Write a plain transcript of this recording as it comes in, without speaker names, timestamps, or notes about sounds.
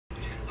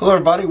Hello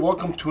everybody,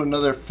 welcome to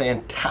another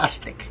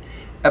fantastic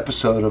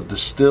episode of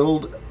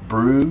Distilled,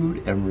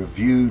 Brewed, and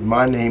Reviewed.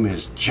 My name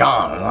is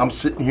John, and I'm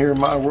sitting here in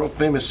my world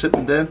famous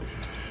sipping den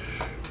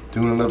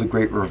doing another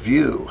great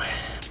review.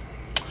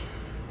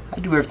 I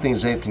do everything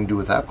that has anything to do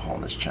with alcohol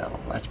on this channel.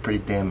 That's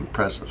pretty damn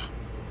impressive.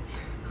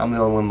 I'm the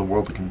only one in the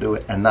world that can do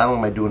it, and not only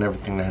am I doing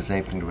everything that has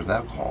anything to do with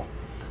alcohol,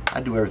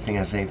 I do everything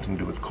that has anything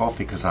to do with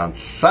coffee, because on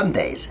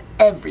Sundays,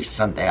 every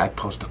Sunday, I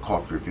post a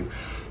coffee review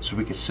so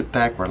we can sit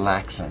back,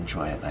 relax, and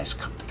enjoy a nice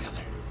cup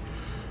together.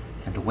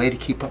 And the way to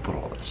keep up with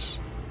all this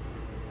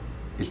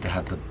is to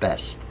have the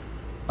best,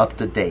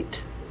 up-to-date,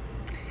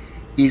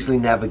 easily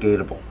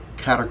navigatable,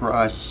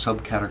 categorized,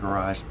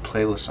 subcategorized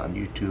playlists on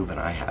YouTube, and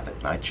I have it,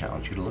 and I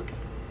challenge you to look at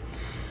it.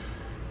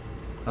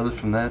 Other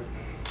than that,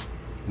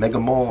 mega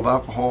mall of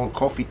alcohol and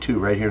coffee too,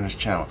 right here on this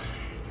channel.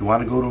 You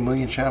want to go to a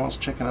million channels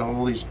checking out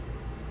all these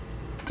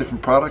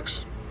different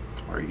products,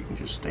 or you can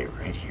just stay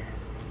right here.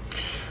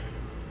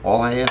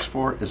 All I ask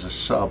for is a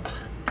sub.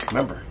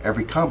 Remember,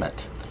 every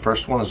comment, the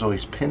first one is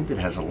always pinned. It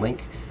has a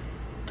link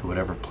to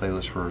whatever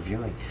playlist we're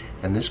reviewing,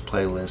 and this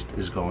playlist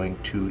is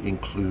going to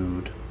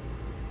include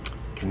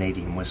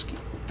Canadian whiskey.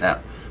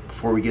 Now,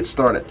 before we get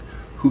started,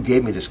 who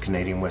gave me this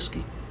Canadian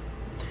whiskey?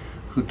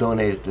 Who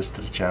donated this to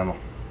the channel?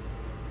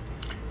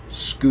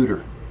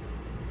 Scooter.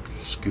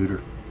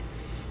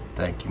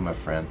 Thank you, my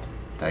friend.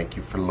 Thank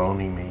you for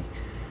loaning me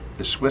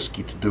this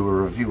whiskey to do a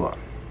review on.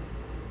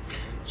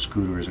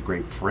 Scooter is a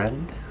great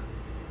friend.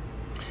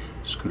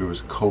 Scooter is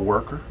a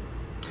co-worker.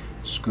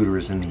 Scooter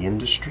is in the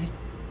industry.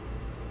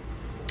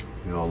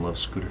 We all love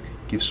Scooter.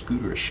 Give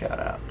Scooter a shout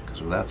out,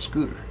 because without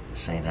Scooter,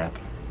 this ain't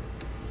happening.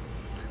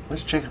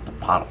 Let's check out the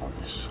bottle of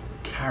this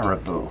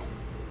Caribou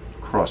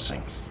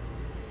Crossings.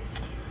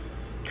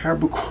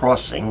 Caribou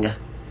Crossing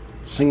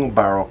Single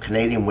Barrel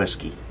Canadian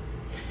Whiskey,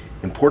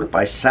 imported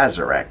by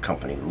Sazerac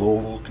Company,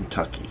 Louisville,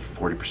 Kentucky.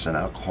 40%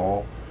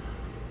 alcohol,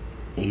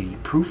 80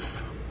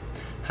 proof.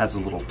 Has a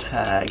little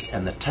tag,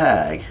 and the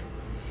tag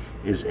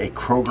is a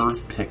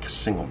Kroger Pick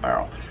Single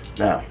Barrel.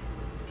 Now,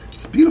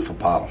 it's a beautiful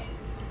bottle.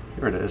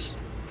 Here it is.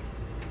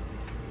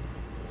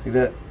 See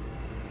that?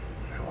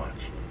 Now watch.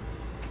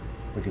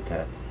 Look at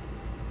that.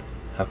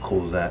 How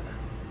cool is that?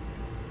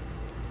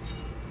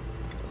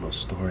 A little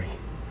story.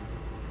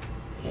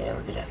 Yeah,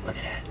 look at that, look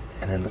at that.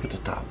 And then look at the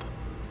top.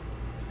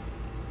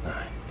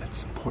 Alright,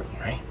 that's important,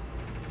 right?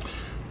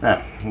 Now,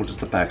 what does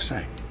the back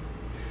say?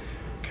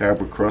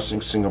 Caribou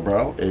Crossing Single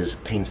Barrel is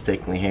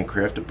painstakingly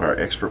handcrafted by our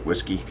expert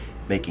whiskey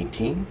making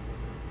team,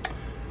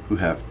 who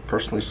have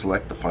personally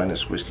selected the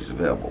finest whiskeys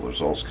available. The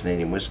results: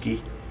 Canadian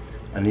whiskey,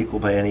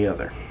 unequaled by any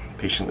other,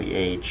 patiently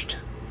aged,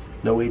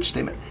 no age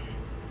statement,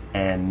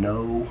 and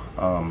no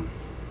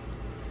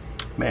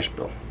mash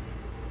bill.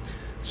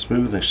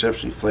 Smooth and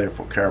exceptionally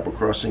flavorful Caribou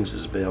Crossings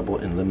is available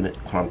in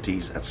limited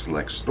quantities at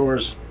select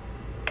stores.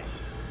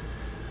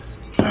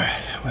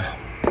 Alright, well,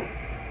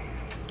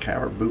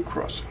 Caribou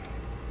Crossing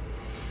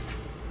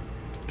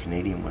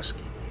Canadian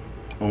whiskey,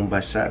 owned by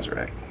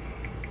Sazerac,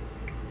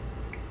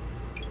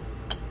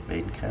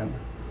 made in Canada,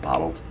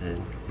 bottled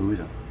in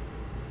Louisville.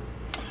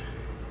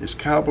 Is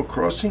Caribou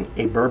Crossing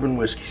a bourbon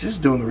whiskey? This is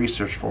doing the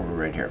research for me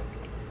right here.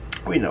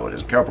 We know it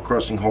is. Caribou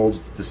Crossing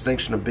holds the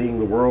distinction of being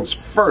the world's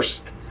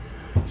first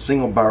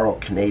single barrel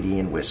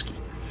Canadian whiskey,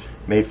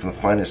 made from the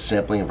finest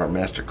sampling of our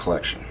master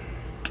collection.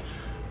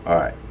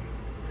 Alright,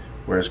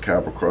 whereas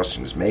Caribou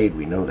Crossing is made,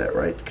 we know that,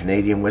 right? The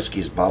Canadian whiskey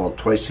is bottled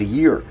twice a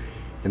year,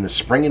 in the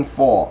spring and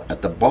fall,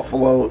 at the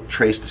Buffalo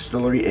Trace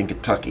Distillery in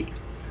Kentucky.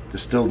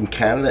 Distilled in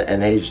Canada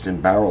and aged in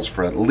barrels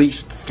for at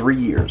least 3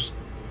 years.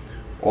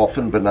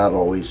 Often, but not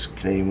always,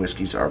 Canadian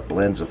whiskeys are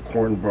blends of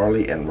corn,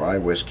 barley, and rye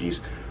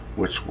whiskeys,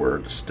 which were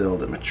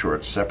distilled and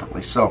matured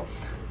separately. So,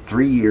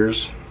 3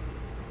 years,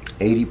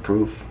 80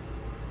 proof,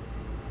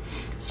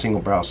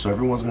 single barrel. So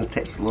everyone's going to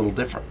taste a little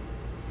different.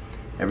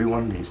 Every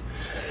one of these.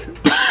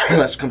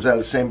 This comes out of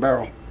the same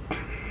barrel.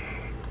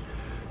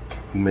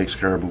 Who makes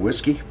Caribou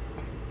whiskey?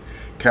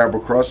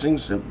 Caribou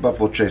Crossings,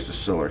 Buffalo Trace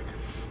Distillery.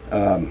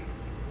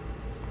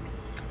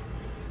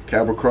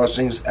 Caribou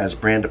Crossings, as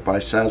branded by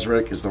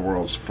Sazerac, is the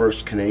world's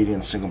first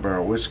Canadian single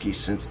barrel whiskey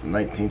since the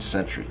 19th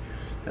century.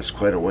 That's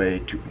quite a way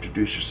to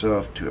introduce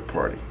yourself to a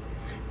party.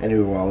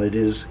 Anyway, while it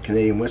is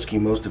Canadian whiskey,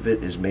 most of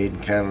it is made in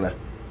Canada.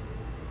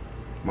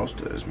 Most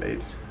of it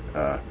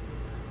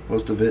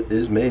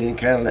is made in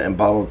Canada and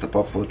bottled at the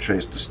Buffalo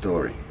Trace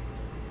Distillery.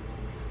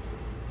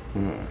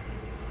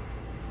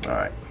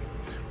 Alright,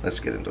 let's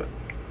get into it.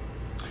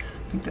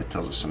 I think that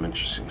tells us some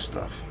interesting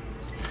stuff.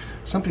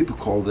 Some people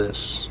call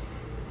this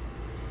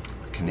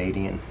the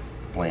Canadian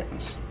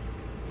Blanton's.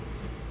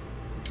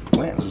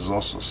 Blanton's is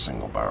also a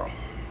single barrel.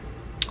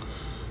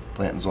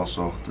 Blanton's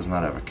also does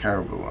not have a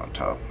caribou on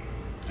top.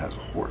 It has a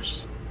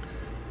horse.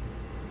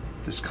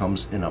 This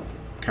comes in a,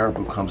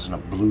 Caribou comes in a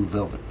blue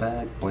velvet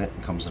bag.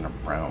 Blanton comes in a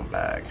brown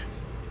bag.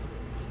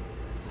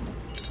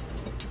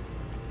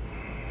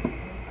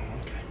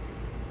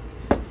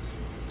 Okay.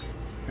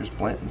 Here's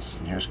Blanton's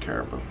and here's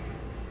Caribou.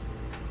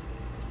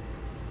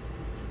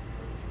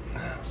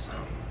 So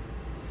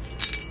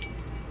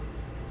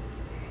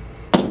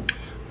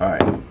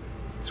Alright,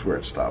 that's where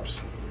it stops.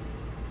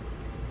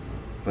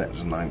 Blanton's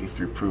a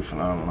 93 proof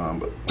and on,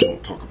 but we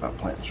don't talk about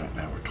Blanton's right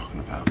now. We're talking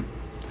about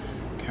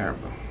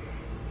Caribou.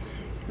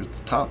 Here's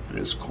the top. It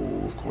is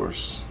cool, of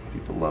course.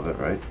 People love it,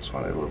 right? That's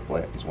why they love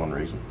Blanton's, one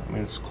reason. I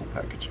mean, it's cool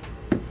packaging.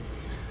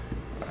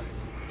 Right.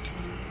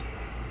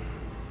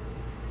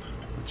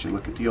 Let you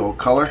look at the old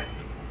color.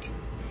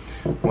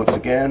 Once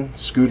again,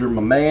 Scooter,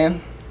 my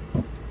man.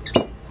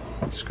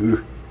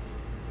 Scooter.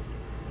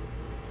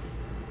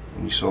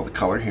 And you saw the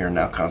color here.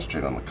 Now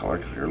concentrate on the color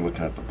because you're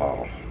looking at the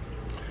bottle.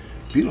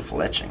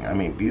 Beautiful etching. I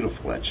mean,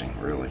 beautiful etching.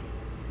 Really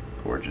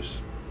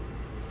gorgeous.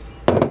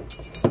 Alright,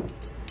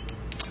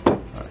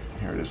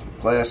 here it is in the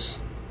glass.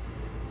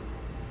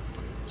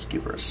 Let's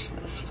give her a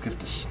sniff. Let's give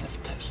it a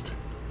sniff test.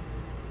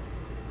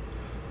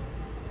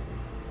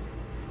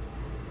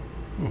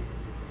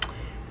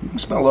 You can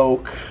smell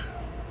oak.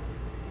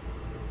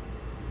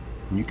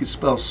 And you can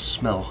smell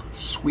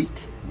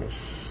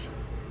sweetness.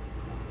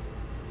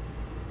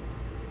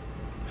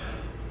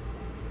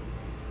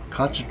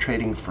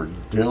 Concentrating for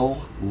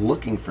dill,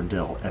 looking for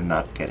dill, and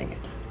not getting it.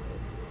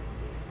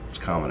 It's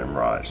common in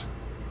ryes.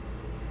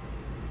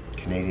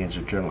 Canadians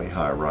are generally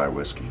high rye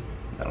whiskey.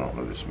 I don't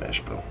know this mash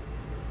bill.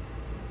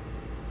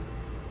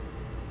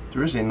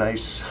 There is a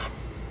nice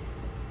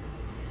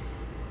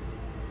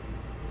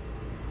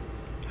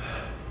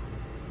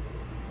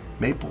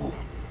maple,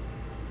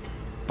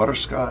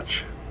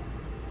 butterscotch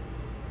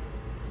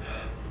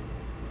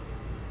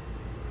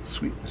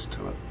sweetness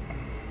to it.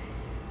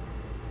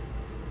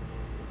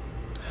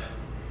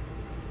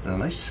 And a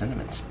nice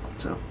cinnamon smell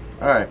too.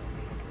 Alright.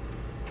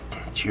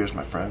 Cheers,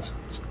 my friends.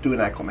 Let's do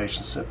an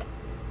acclimation sip.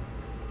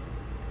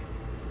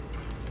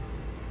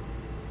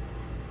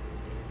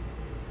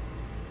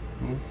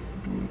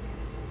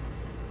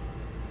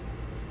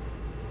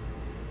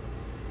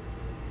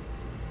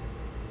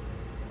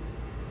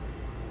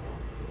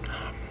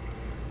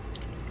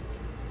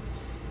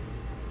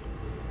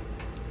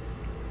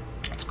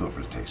 Let's go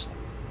for the taste.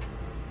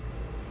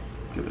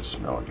 Give it a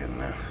smell again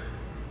now.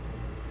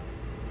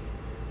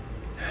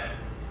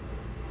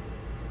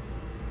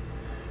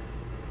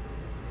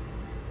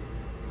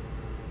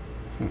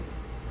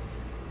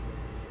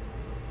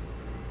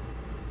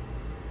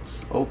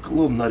 Oak, a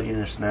little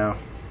nuttiness now.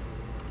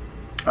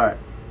 Alright.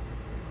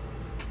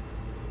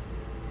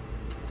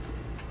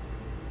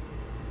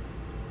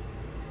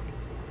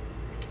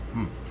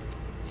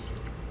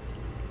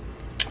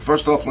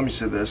 First off, let me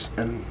say this,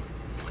 and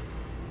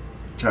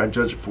try to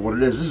judge it for what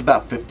it is. This is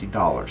about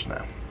 $50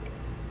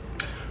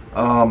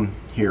 now.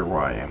 Here where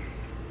I am.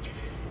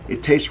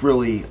 It tastes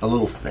really a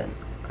little thin,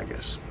 I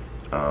guess.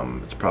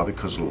 It's probably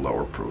because of the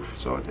lower proof,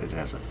 so it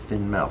has a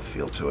thin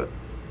mouthfeel to it.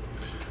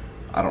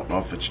 I don't know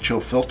if it's chill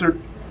filtered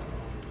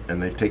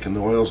and they've taken the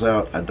oils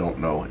out. I don't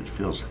know. It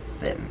feels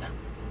thin.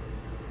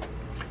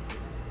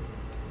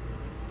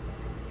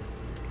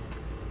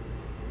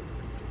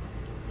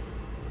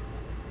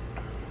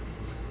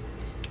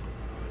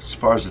 As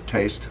far as the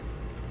taste,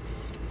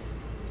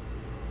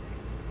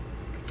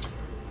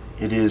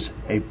 it is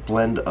a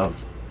blend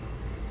of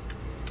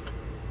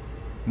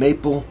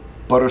maple,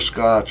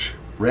 butterscotch,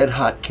 red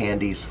hot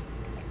candies,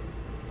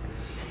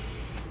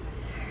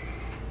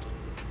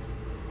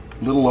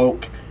 little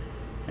oak,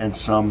 and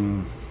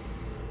some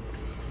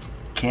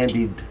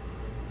candied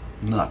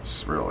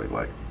nuts, really,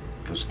 like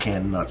those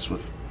canned nuts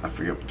with, I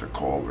forget what they're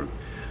called, or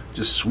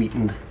just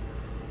sweetened.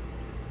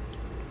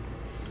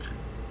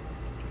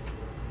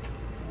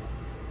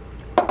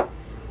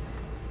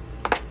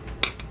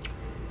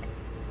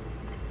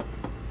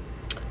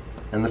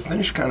 And the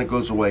finish kind of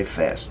goes away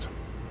fast.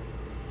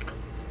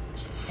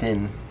 It's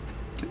thin,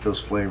 get those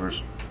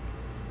flavors,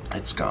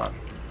 it's gone.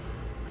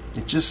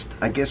 It just,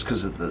 I guess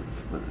because of the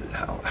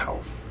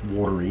how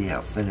watery,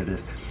 how thin it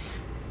is,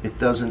 it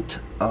doesn't,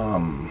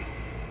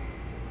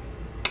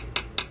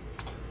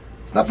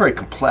 it's not very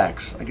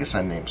complex. I guess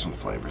I named some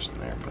flavors in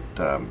there, but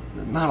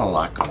not a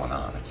lot going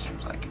on, it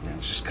seems like. And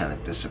it just kind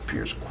of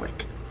disappears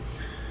quick.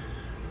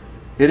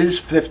 It is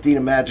 50, the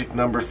magic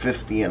number,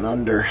 50 and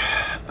under.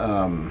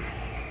 Well,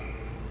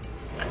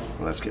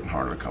 that's getting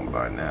harder to come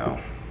by now.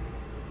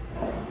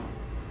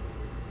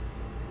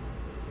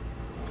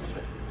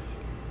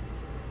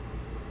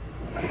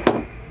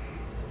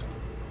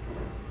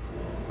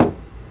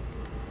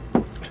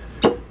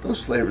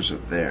 Those flavors are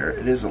there.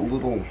 It is a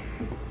little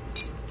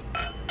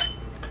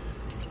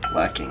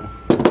lacking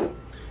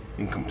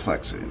in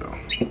complexity, though.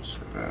 I'll say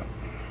that.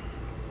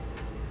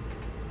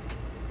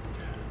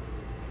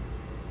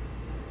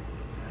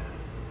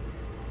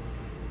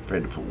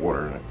 Afraid to put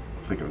water in it.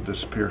 Think it'll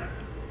disappear.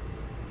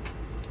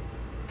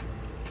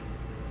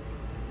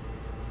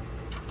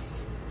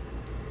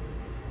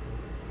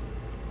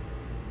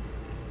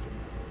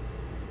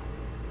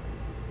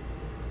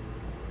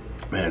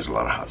 Man, there's a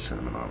lot of hot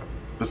cinnamon on it.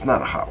 But it's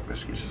not a hot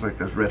whiskey. It's just like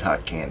those red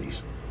hot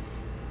candies.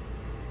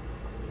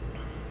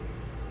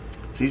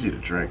 It's easy to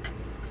drink.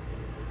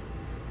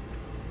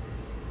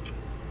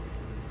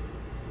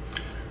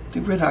 I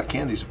think red hot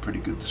candy is a pretty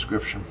good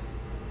description.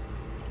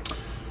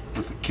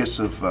 With a kiss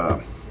of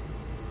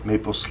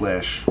maple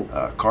slash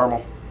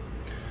caramel,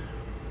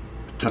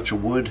 a touch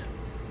of wood,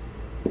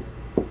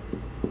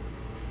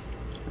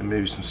 and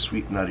maybe some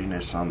sweet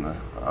nuttiness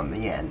on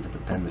the end.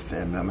 But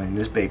then I mean,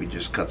 this baby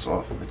just cuts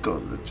off.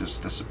 It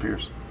just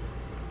disappears.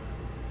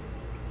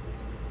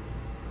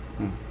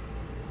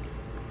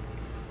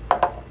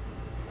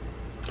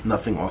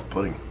 Nothing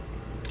off-putting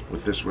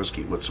with this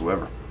whiskey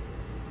whatsoever.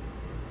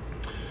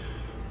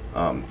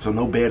 So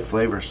no bad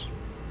flavors.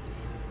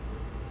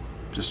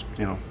 Just,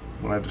 you know,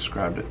 when I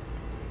described it,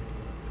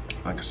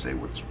 like I say,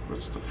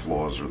 what's the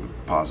flaws or the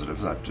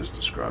positives? I've just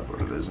described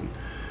what it is, and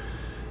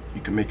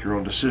you can make your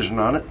own decision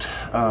on it.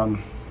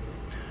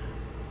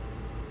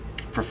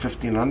 For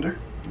 15 under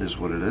is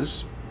what it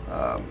is.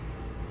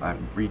 I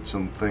read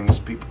some things,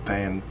 people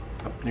paying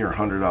up near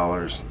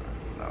 $100.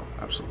 No,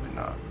 absolutely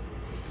not.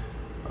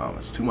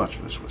 It's too much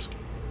for this whiskey.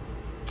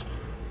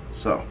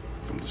 So,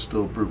 from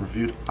Distilled, Brewed,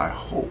 Reviewed, I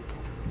hope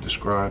you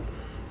described.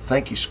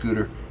 Thank you,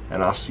 Scooter,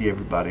 and I'll see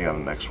everybody on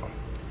the next one.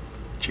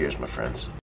 Cheers, my friends.